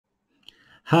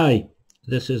Hi,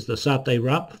 this is the Saturday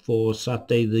wrap for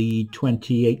Saturday the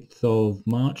 28th of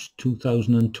March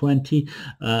 2020,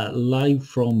 live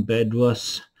from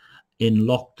Bedwas in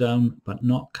lockdown but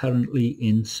not currently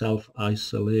in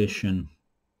self-isolation.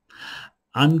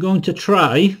 I'm going to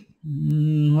try,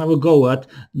 have a go at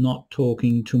not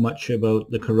talking too much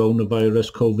about the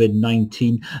coronavirus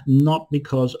COVID-19, not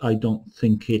because I don't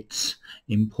think it's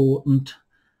important,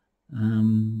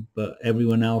 but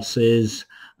everyone else is,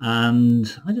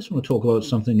 and I just want to talk about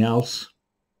something else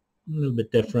a little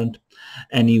bit different.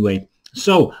 Anyway,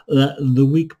 so the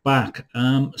week back,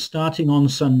 starting on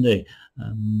Sunday,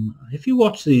 if you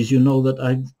watch these, you know that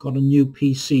I've got a new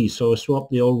PC, so I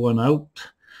swapped the old one out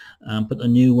and put the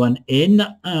new one in,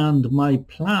 and my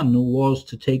plan was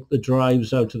to take the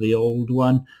drives out of the old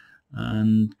one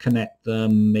and connect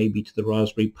them maybe to the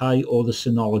Raspberry Pi or the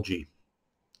Synology.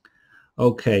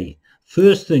 Okay,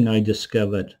 first thing I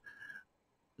discovered,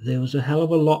 there was a hell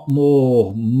of a lot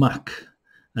more muck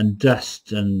and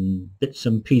dust and bits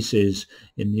and pieces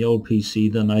in the old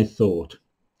PC than I thought.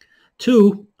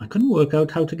 Two, I couldn't work out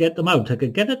how to get them out. I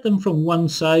could get at them from one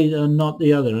side and not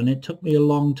the other, and it took me a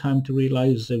long time to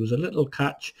realize there was a little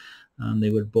catch and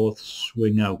they would both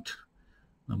swing out.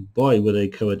 And boy, were they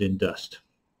covered in dust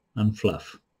and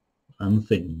fluff and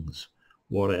things.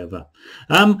 Whatever.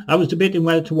 I was debating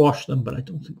whether to wash them, but I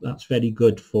don't think that's very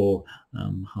good for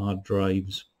hard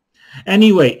drives.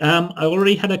 Anyway, I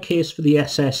already had a case for the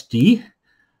SSD.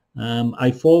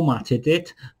 I formatted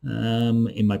it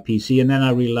in my PC, and then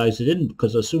I realized it didn't,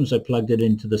 because as soon as I plugged it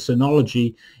into the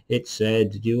Synology, it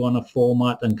said, do you want to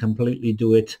format and completely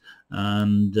do it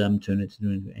and turn it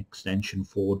into an extension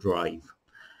 4 drive?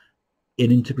 It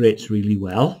integrates really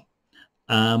well.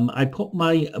 I put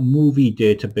my movie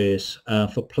database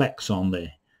for Plex on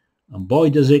there, and boy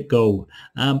does it go.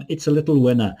 It's a little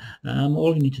winner.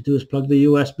 All you need to do is plug the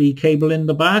USB cable in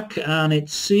the back and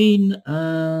it's seen,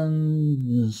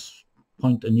 and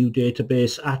point a new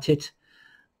database at it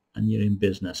and you're in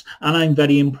business. And I'm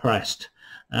very impressed.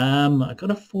 I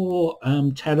got a 4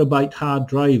 terabyte hard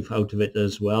drive out of it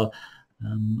as well.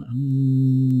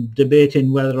 I'm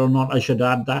debating whether or not I should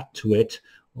add that to it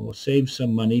or save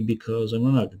some money, because I'm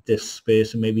running out of disk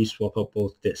space, and maybe swap out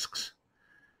both disks.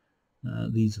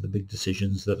 These are the big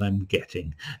decisions that I'm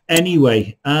getting.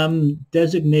 Anyway,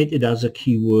 designated as a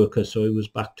key worker, so I was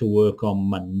back to work on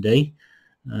Monday.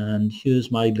 And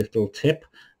here's my little tip.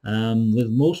 With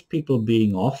most people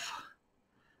being off,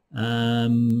 I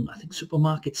think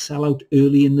supermarkets sell out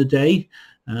early in the day.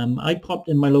 I popped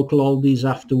in my local Aldi's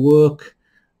after work.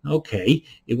 Okay,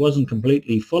 it wasn't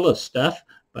completely full of stuff,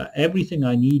 but everything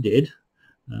I needed,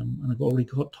 and I've already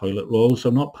got toilet rolls, so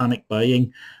I'm not panic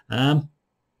buying,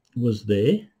 was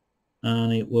there,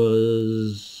 and it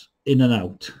was in and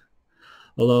out.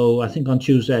 Although I think on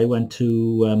Tuesday I went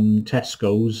to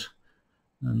Tesco's,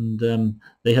 and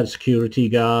they had security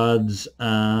guards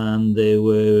and there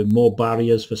were more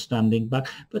barriers for standing back,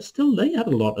 but still they had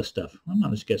a lot of stuff. I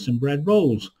managed to get some bread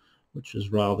rolls, which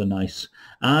was rather nice,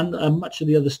 and much of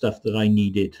the other stuff that I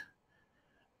needed,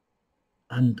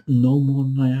 and no more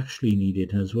than I actually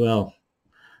needed as well.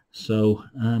 So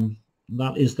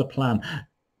that is the plan.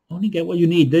 Only get what you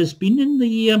need. There's been in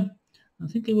the I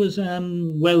think it was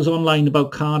Wales Online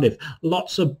about Cardiff,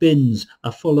 lots of bins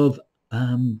are full of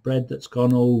bread that's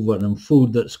gone over and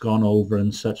food that's gone over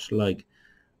and such like.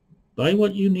 Buy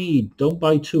what you need. Don't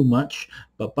buy too much,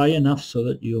 but buy enough so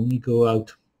that you only go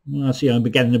out. Well, see, I'm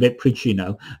getting a bit preachy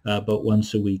now, but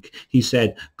once a week. He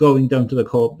said, going down to the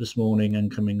co-op this morning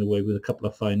and coming away with a couple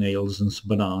of fine ales and some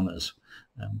bananas,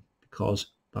 because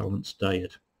balanced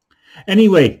diet.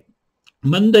 Anyway,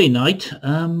 Monday night,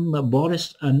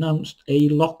 Boris announced a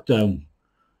lockdown.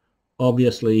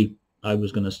 Obviously, I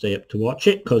was going to stay up to watch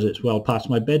it because it's well past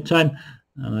my bedtime,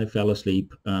 and I fell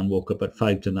asleep and woke up at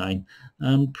 5 to 9,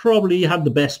 and probably had the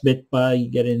best bit by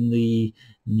getting the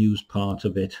news part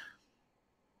of it.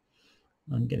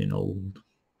 I'm getting old.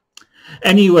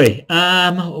 Anyway,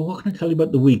 what can I tell you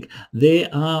about the week? There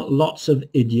are lots of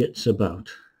idiots about.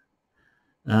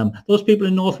 Those people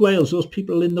in North Wales, those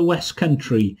people in the West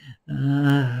Country,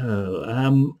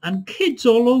 and kids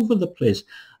all over the place.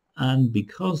 And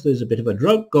because there's a bit of a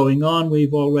drought going on,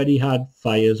 we've already had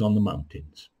fires on the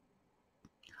mountains.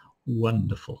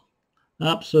 Wonderful.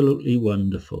 Absolutely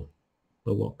wonderful.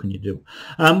 But what can you do?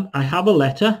 I have a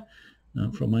letter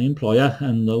from my employer,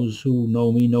 and those who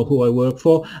know me know who I work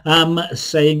for,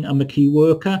 saying I'm a key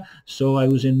worker. So I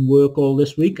was in work all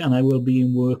this week, and I will be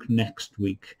in work next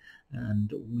week.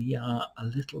 And we are a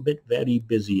little bit very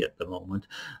busy at the moment.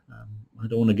 I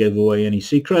don't want to give away any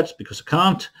secrets because I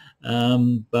can't,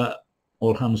 but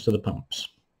all hands to the pumps.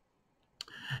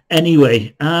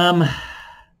 Anyway,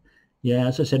 yeah,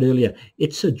 as I said earlier,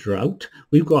 it's a drought.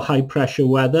 We've got high pressure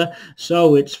weather,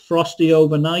 so it's frosty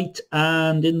overnight,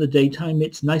 and in the daytime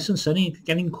it's nice and sunny,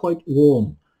 getting quite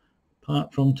warm.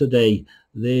 Apart from today,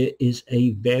 there is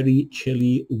a very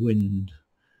chilly wind,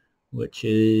 which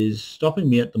is stopping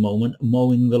me at the moment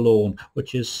mowing the lawn,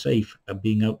 which is safe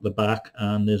being out the back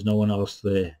and there's no one else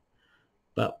there.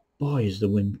 But boy, is the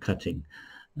wind cutting.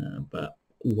 But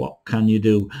what can you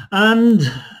do? And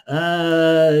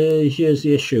here's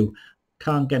the issue.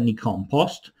 Can't get any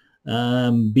compost.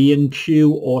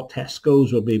 B&Q or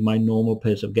Tesco's would be my normal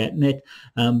place of getting it.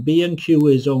 B&Q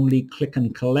is only click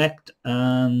and collect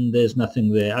and there's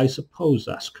nothing there. I suppose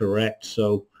that's correct.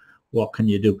 So what can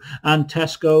you do? And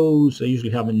Tesco's, they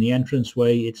usually have in the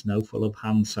entranceway, it's now full of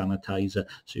hand sanitizer.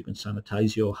 So you can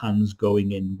sanitize your hands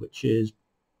going in, which is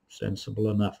sensible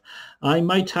enough. I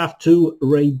might have to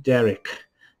raid Derek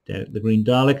the Green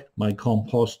Dalek, my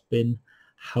compost bin.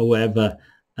 However,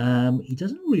 he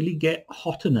doesn't really get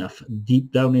hot enough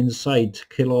deep down inside to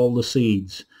kill all the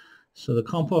seeds. So the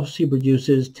compost he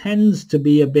produces tends to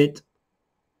be a bit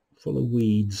full of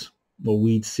weeds or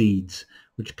weed seeds,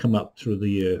 which come up through the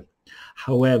year.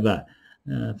 However,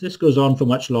 if this goes on for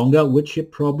much longer, which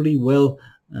it probably will,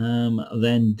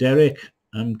 then Derek,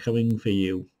 I'm coming for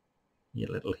you, you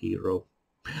little hero.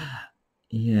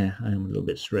 Yeah, I am a little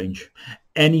bit strange.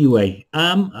 Anyway,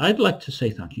 I'd like to say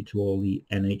thank you to all the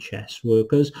NHS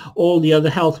workers, all the other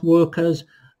health workers,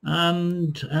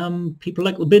 and people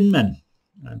like the binmen.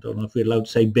 I don't know if we're allowed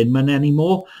to say binmen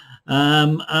anymore.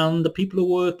 And the people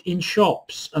who work in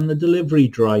shops and the delivery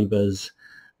drivers,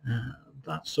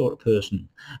 that sort of person.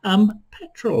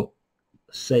 Petrol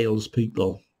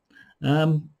salespeople.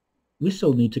 We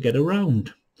still need to get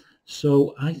around.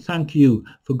 So I thank you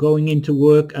for going into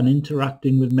work and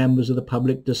interacting with members of the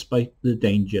public despite the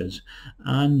dangers,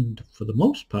 and for the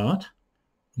most part,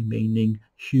 remaining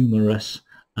humorous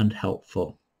and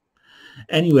helpful.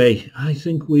 Anyway, I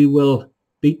think we will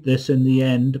beat this in the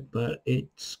end, but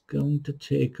it's going to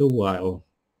take a while.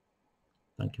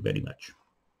 Thank you very much.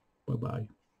 Bye-bye.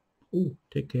 Oh,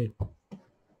 take care.